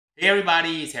Hey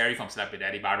everybody, it's Harry from Slap Your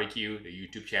Daddy Barbecue, the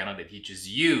YouTube channel that teaches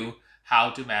you how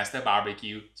to master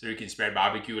barbecue so you can spread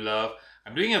barbecue love.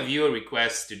 I'm doing a viewer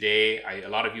request today. A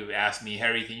lot of you have asked me,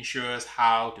 Harry, can you show us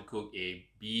how to cook a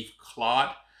beef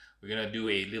clod? We're going to do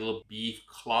a little beef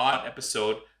clod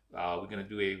episode. We're going to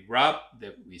do a rub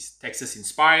that is Texas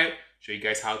inspired, show you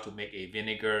guys how to make a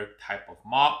vinegar type of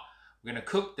mop. We're going to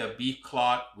cook the beef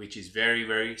clod, which is very,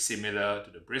 very similar to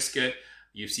the brisket.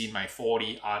 You've seen my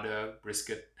 40 other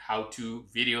brisket how-to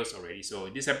videos already. So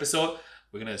in this episode,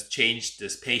 we're going to change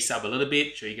this pace up a little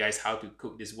bit, show you guys how to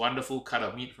cook this wonderful cut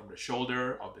of meat from the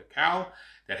shoulder of the cow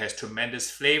that has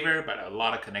tremendous flavor but a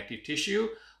lot of connective tissue.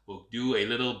 We'll do a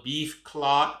little beef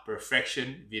clod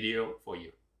perfection video for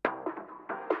you.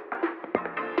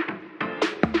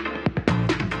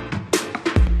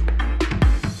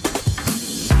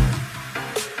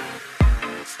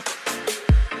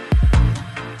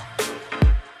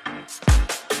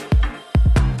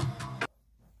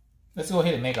 Let's go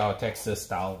ahead and make our Texas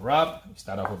style rub. We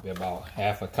start off with about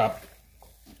half a cup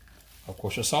of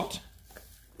kosher salt,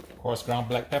 coarse ground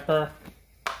black pepper,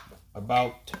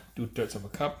 about 2/3 of a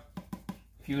cup.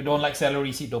 If you don't like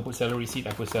celery seed, don't put celery seed.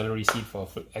 I put celery seed for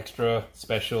extra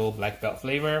special black belt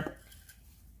flavor.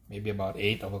 Maybe about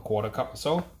 1/4 cup or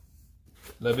so. A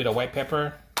little bit of white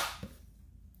pepper.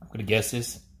 I'm gonna guess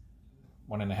this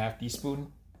 1.5 teaspoons.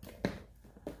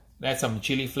 Add some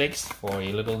chili flakes for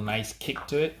a little nice kick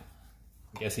to it.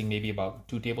 I'm guessing maybe about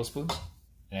 2 tablespoons,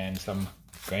 and some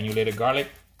granulated garlic,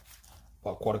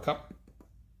 about 1/4 cup.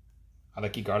 I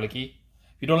like it garlicky.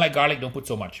 If you don't like garlic, don't put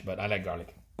so much, but I like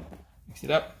garlic. Mix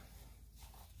it up.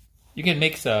 You can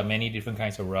mix many different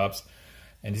kinds of rubs,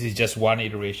 and this is just one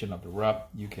iteration of the rub.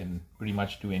 You can pretty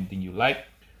much do anything you like.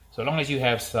 So long as you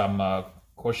have some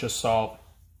kosher salt,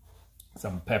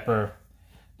 some pepper,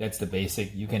 that's the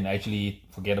basic. You can actually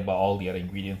forget about all the other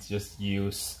ingredients. Just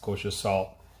use kosher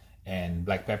salt and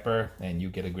black pepper and you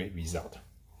get a great result.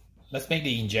 Let's make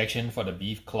the injection for the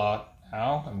beef clod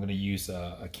now. I'm going to use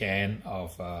a can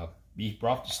of beef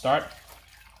broth to start.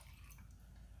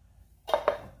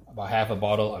 About half a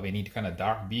bottle of any kind of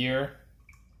dark beer.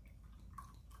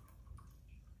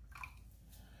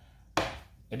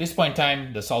 At this point in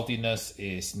time, the saltiness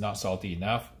is not salty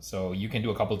enough, so you can do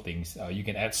a couple of things. You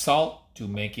can add salt to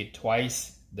make it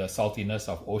twice the saltiness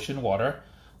of ocean water,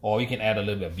 or you can add a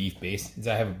little bit of beef base. Since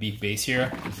I have a beef base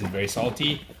here, this is very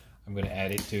salty. I'm going to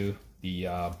add it to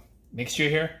the mixture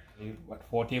here.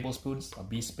 4 tablespoons of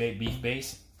beef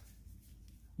base.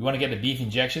 We want to get the beef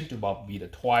injection to about be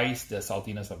twice the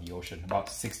saltiness of the ocean, about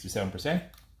 6 to 7%.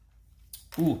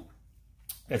 Ooh,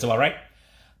 that's about right.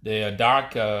 The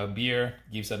dark beer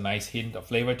gives a nice hint of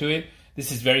flavor to it.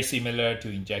 This is very similar to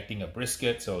injecting a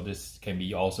brisket, so this can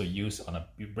be also used on a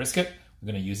brisket.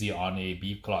 We're going to use it on a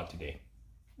beef clod today.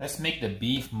 Let's make the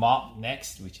beef mop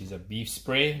next, which is a beef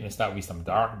spray. I'm going to start with some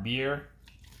dark beer.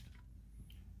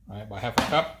 All right, about half a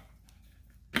cup.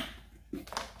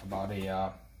 About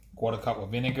a 1/4 cup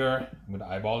of vinegar. I'm going to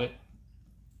eyeball it.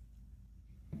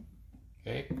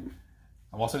 Okay.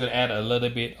 I'm also going to add a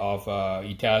little bit of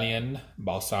Italian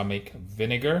balsamic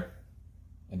vinegar.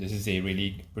 And this is a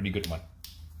really pretty good one.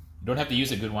 You don't have to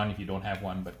use a good one if you don't have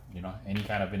one, but you know, any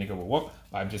kind of vinegar will work.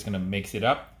 But I'm just going to mix it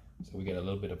up. So we get a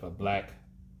little bit of a black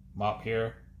mop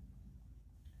here.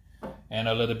 And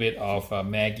a little bit of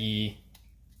Maggi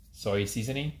soy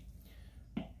seasoning.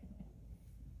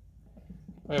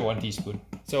 Probably 1 teaspoon.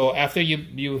 So after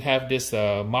you have this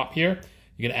mop here,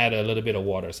 you can add a little bit of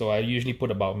water. So I usually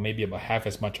put maybe about half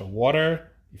as much of water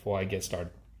before I get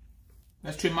started.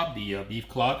 Let's trim up the beef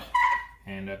clod.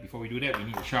 And before we do that, we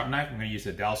need a sharp knife. I'm going to use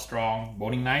a Del Strong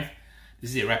boning knife.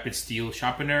 This is a rapid steel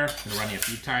sharpener. I'm going to run it a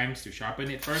few times to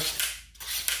sharpen it first.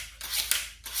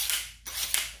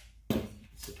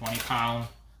 It's a 20-pound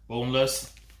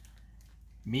boneless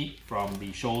meat from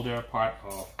the shoulder part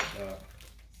of the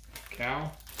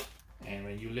cow. And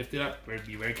when you lift it up,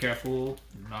 be very careful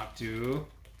not to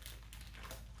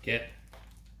get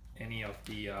any of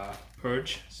the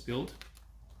purge spilled.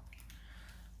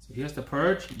 So here's the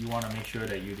purge. You want to make sure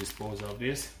that you dispose of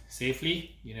this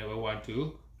safely. You never want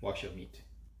to wash your meat.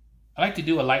 I like to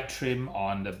do a light trim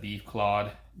on the beef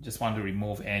clod. Just want to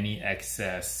remove any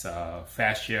excess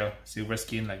fascia, silver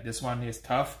skin, like this one is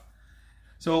tough.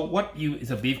 So what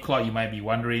is a beef clod, you might be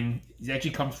wondering. It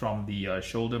actually comes from the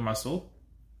shoulder muscle.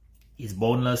 It's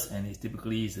boneless and it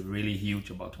typically is really huge,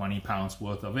 about 20 pounds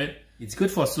worth of it. It's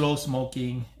good for slow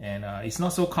smoking, and it's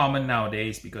not so common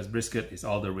nowadays because brisket is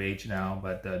all the rage now,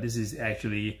 but this is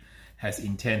actually has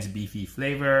intense beefy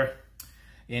flavor,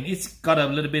 and it's got a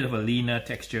little bit of a leaner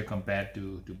texture compared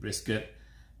to brisket.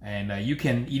 And you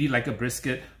can eat it like a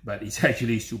brisket, but it's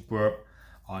actually superb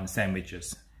on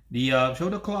sandwiches. The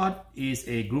shoulder clod is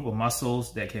a group of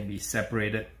muscles that can be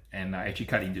separated and actually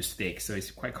cut into steaks. So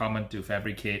it's quite common to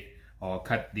fabricate or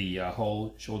cut the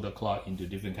whole shoulder clod into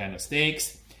different kind of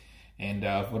steaks. And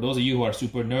for those of you who are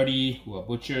super nerdy, who are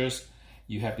butchers,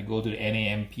 you have to go to the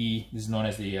NAMP. This is known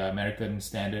as the American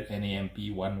Standard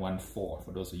NAMP 114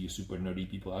 for those of you super nerdy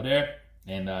people out there.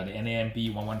 And the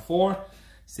NAMP 114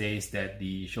 says that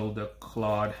the shoulder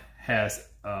clod has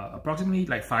approximately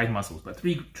like 5 muscles, but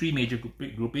three major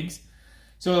groupings.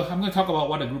 So I'm going to talk about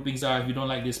what the groupings are. If you don't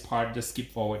like this part, just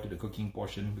skip forward to the cooking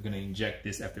portion. We're going to inject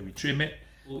this after we trim it.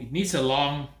 It needs a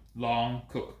long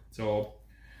cook. So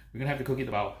we're going to have to cook it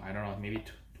about, I don't know, maybe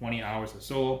 20 hours or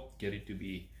so, get it to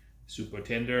be super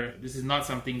tender. This is not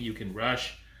something you can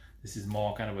rush. This is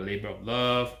more kind of a labor of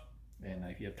love. And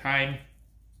if you have time,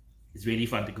 it's really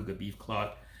fun to cook a beef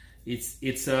clod.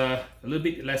 It's a little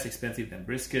bit less expensive than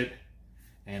brisket.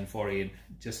 And for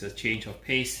just a change of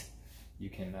pace, you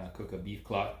can cook a beef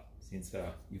clod. Since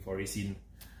you've already seen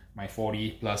my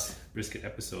 40 plus brisket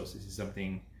episodes, this is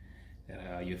something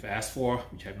that you've asked for,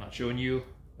 which I've not shown you.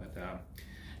 But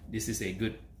this is a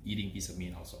good eating piece of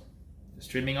meat also.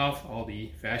 Just trimming off all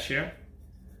the fascia,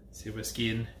 silver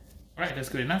skin. All right, that's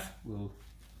good enough. We'll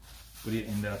put it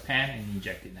in the pan and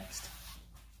inject it next.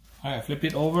 All right, flip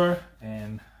it over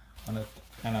and I'm gonna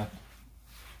kind of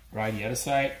dry the other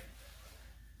side.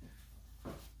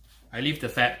 I leave the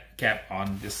fat cap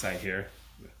on this side here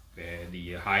where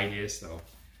the hide is, so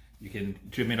you can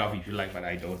trim it off if you like, but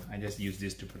I don't. I just use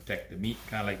this to protect the meat,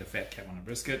 kind of like the fat cap on a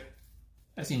brisket.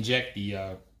 Let's inject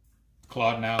the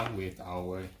clod now with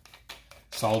our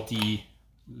salty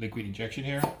liquid injection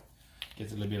here.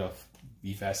 Gets a little bit of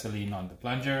beef Vaseline on the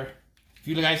plunger. If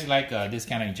you guys like this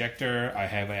kind of injector, I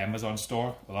have an Amazon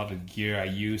store. A lot of the gear I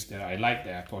use that I like,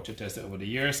 that I've torture tested over the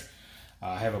years.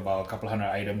 I have about a couple hundred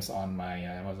items on my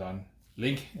Amazon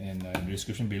link in the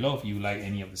description below. If you like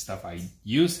any of the stuff I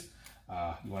use,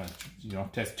 you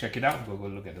want to check it out, go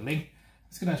look at the link. I'm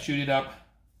just gonna shoot it up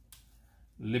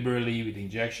liberally with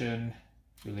injection,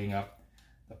 filling up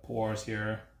the pores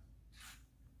here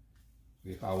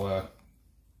with our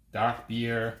dark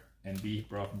beer and beef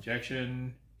broth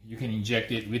injection. You can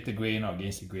inject it with the grain or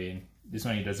against the grain. This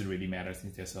one, it doesn't really matter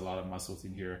since there's a lot of muscles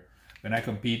in here. When I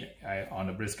compete on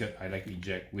a brisket, I like to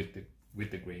inject with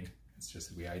the grain. It's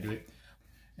just the way I do it.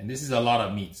 And this is a lot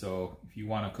of meat, so if you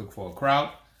want to cook for a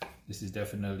crowd, this is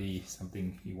definitely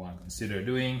something you want to consider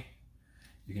doing.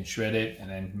 You can shred it and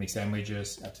then make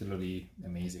sandwiches. Absolutely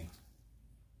amazing.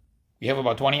 We have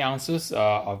about 20 ounces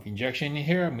of injection in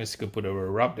here. I'm just going to put a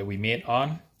rub that we made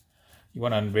on. You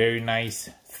want a very nice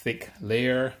thick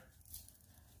layer.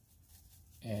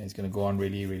 And it's going to go on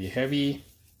really heavy.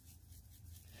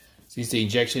 Since the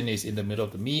injection is in the middle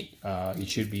of the meat, it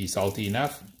should be salty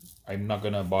enough. I'm not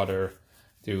going to bother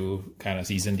to kind of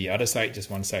season the other side.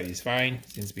 Just one side is fine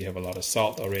since we have a lot of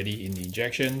salt already in the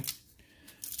injection.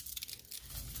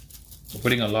 We're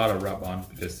putting a lot of rub on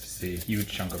because it's a huge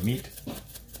chunk of meat.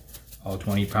 All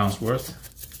 20 pounds worth.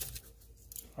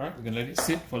 All right, we're gonna let it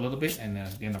sit for a little bit and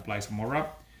then apply some more rub.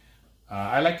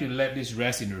 I like to let this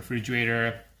rest in the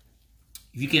refrigerator.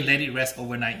 If you can let it rest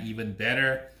overnight, even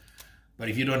better. But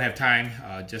if you don't have time,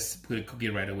 just cook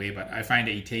it right away. But I find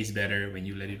that it tastes better when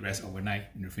you let it rest overnight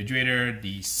in the refrigerator.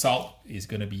 The salt is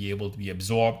gonna be able to be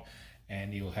absorbed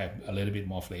and it will have a little bit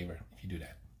more flavor if you do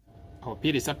that. Our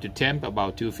pit is up to temp,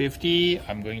 about 250.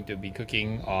 I'm going to be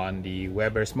cooking on the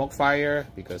Weber SmokeFire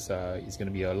because it's going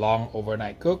to be a long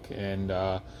overnight cook, and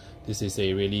this is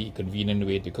a really convenient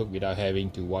way to cook without having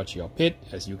to watch your pit,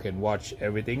 as you can watch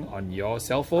everything on your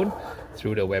cell phone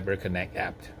through the Weber Connect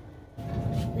app.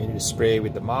 Ready to spray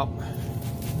with the mop.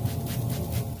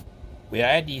 We are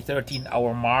at the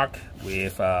 13-hour mark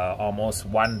with almost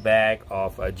 1 bag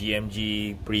of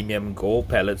GMG premium gold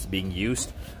pellets being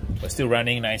used. We're still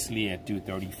running nicely at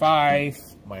 235.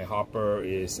 My hopper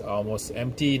is almost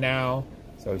empty now,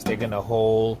 so it's taken a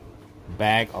whole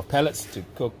bag of pellets to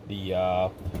cook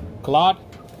the clod.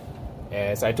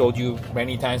 As I told you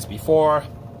many times before,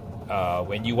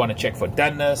 when you want to check for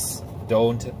doneness,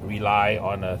 don't rely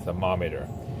on a thermometer.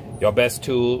 Your best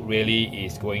tool really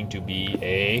is going to be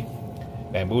a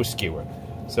bamboo skewer.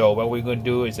 So what we're going to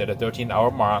do is at a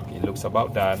 13-hour mark, it looks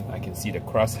about done. I can see the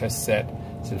crust has set.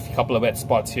 There's a couple of wet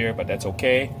spots here, but that's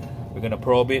okay. We're going to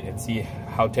probe it and see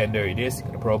how tender it is.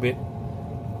 Going to probe it.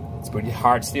 It's pretty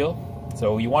hard still.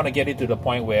 So you want to get it to the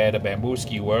point where the bamboo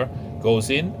skewer goes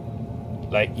in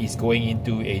like it's going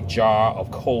into a jar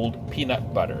of cold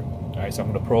peanut butter. All right, so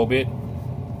I'm going to probe it.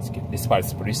 This part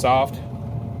is pretty soft.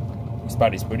 This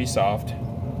part is pretty soft.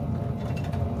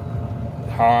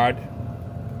 Hard.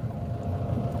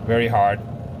 Very hard.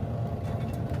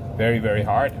 Very, very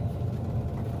hard.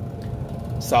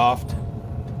 Soft.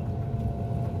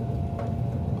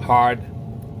 Hard.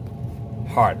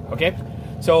 Hard. Okay?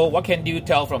 So what can you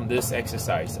tell from this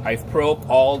exercise? I've probed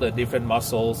all the different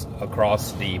muscles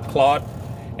across the clod,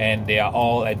 and they are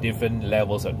all at different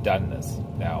levels of doneness.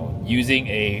 Now, using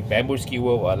a bamboo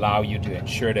skewer will allow you to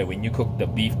ensure that when you cook the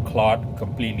beef clod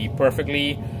completely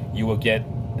perfectly, you will get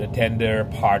the tender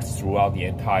parts throughout the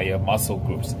entire muscle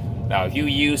groups. Now, if you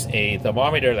use a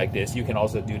thermometer like this, you can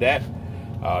also do that.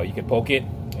 You can poke it,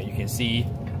 and you can see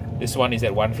this one is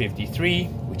at 153,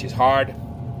 which is hard.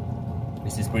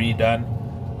 This is pretty done.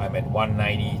 I'm at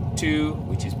 192,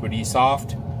 which is pretty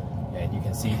soft. And you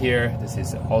can see here, this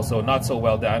is also not so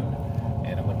well done.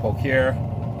 And I'm gonna poke here,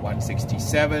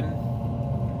 167,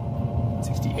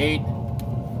 168,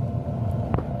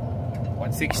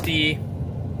 160,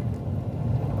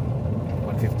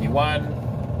 151,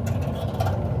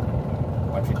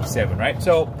 157, right?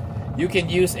 So you can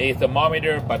use a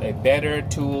thermometer, but a better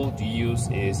tool to use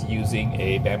is using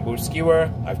a bamboo skewer.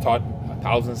 I've taught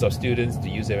thousands of students to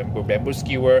use a bamboo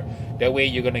skewer. That way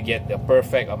you're gonna get the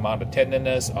perfect amount of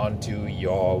tenderness onto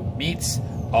your meats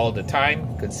all the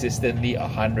time, consistently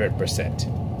 100%.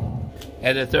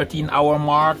 At the 13-hour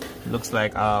mark, looks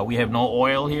like we have no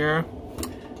oil here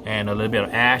and a little bit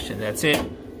of ash, and that's it.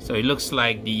 So it looks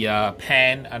like the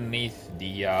pan underneath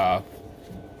the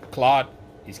clod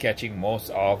is catching most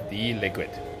of the liquid.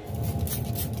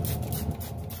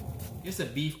 Here's a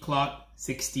beef clod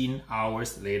 16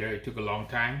 hours later. It took a long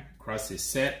time. Crust is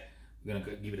set. We're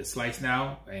gonna give it a slice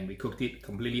now, and we cooked it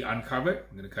completely uncovered.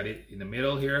 I'm gonna cut it in the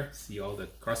middle here. See all the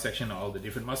cross section of all the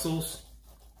different muscles.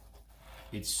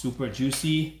 It's super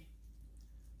juicy.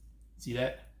 See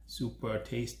that? Super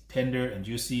tender and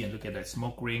juicy, and look at that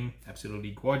smoke ring.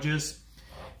 Absolutely gorgeous.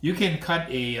 You can cut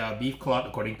a beef clod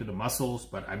according to the muscles,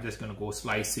 but I'm just gonna go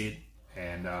slice it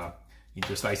and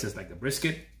into slices like a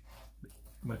brisket.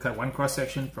 I'm going to cut one cross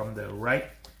section from the right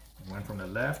and one from the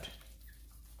left.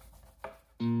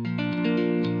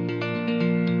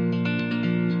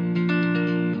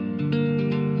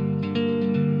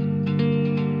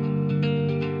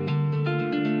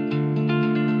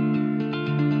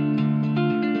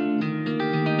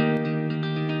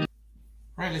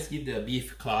 Alright, let's give the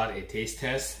beef clod a taste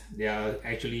test. There are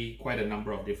actually quite a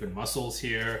number of different muscles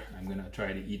here. I'm going to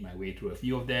try to eat my way through a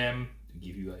few of them to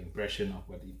give you an impression of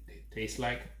what they taste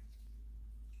like.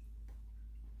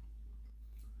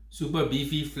 Super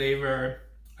beefy flavor.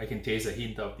 I can taste a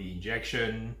hint of the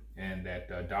injection, and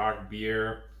that dark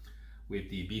beer with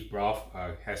the beef broth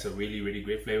has a really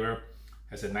great flavor.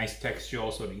 Has a nice texture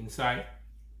also on the inside.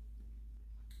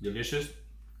 Delicious.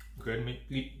 Okay, let me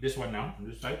eat this one now on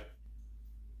this side.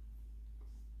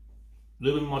 A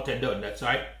little bit more tender on that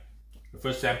side. The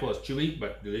first sample is chewy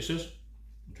but delicious.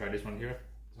 Try this one here.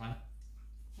 This one.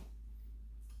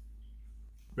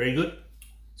 Very good.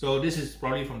 So this is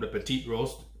probably from the petite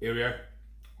roast area.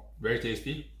 Very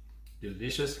tasty,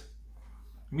 delicious.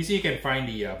 Let me see if you can find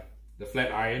the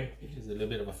flat iron. There's a little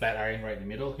bit of a flat iron right in the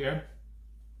middle here.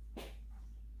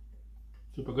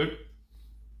 Super good.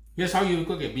 Here's how you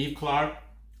cook a beef clod.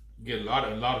 You get a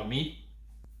lot of meat.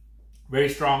 Very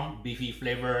strong beefy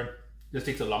flavor. This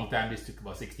takes a long time. This took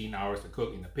about 16 hours to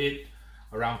cook in the pit,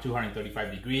 around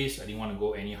 235 degrees. I didn't want to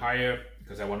go any higher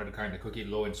because I wanted to kind of cook it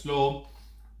low and slow,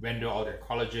 render all that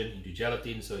collagen into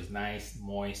gelatin so it's nice,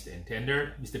 moist, and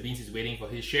tender. Mr. Beans is waiting for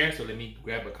his share, so let me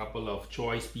grab a couple of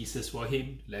choice pieces for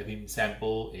him. Let him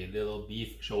sample a little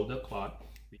beef shoulder clod.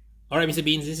 Alright, Mr.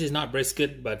 Beans, this is not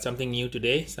brisket, but something new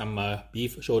today, some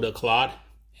beef shoulder clod.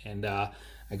 And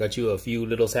I got you a few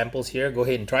little samples here. Go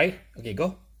ahead and try. Okay,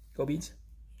 go. Go, Beans.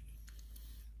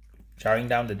 Charring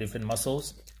down the different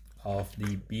muscles of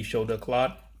the beef shoulder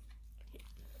clod.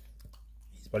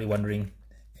 He's probably wondering,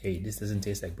 hey, this doesn't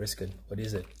taste like brisket. What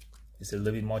is it? It's a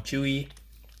little bit more chewy,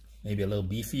 maybe a little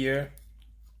beefier.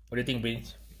 What do you think,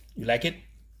 Beans? You like it?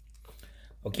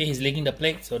 Okay, he's licking the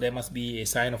plate, so that must be a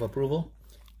sign of approval.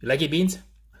 You like it, Beans?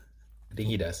 I think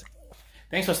he does.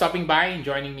 Thanks for stopping by and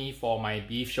joining me for my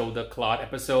beef shoulder clod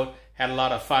episode. Had a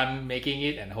lot of fun making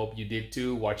it, and hope you did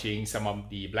too, watching some of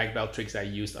the black belt tricks I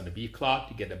used on the beef clod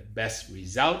to get the best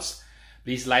results.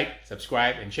 Please like,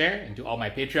 subscribe, and share. And to all my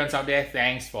Patreons out there,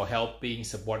 thanks for helping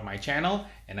support my channel.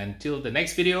 And until the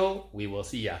next video, we will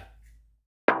see ya.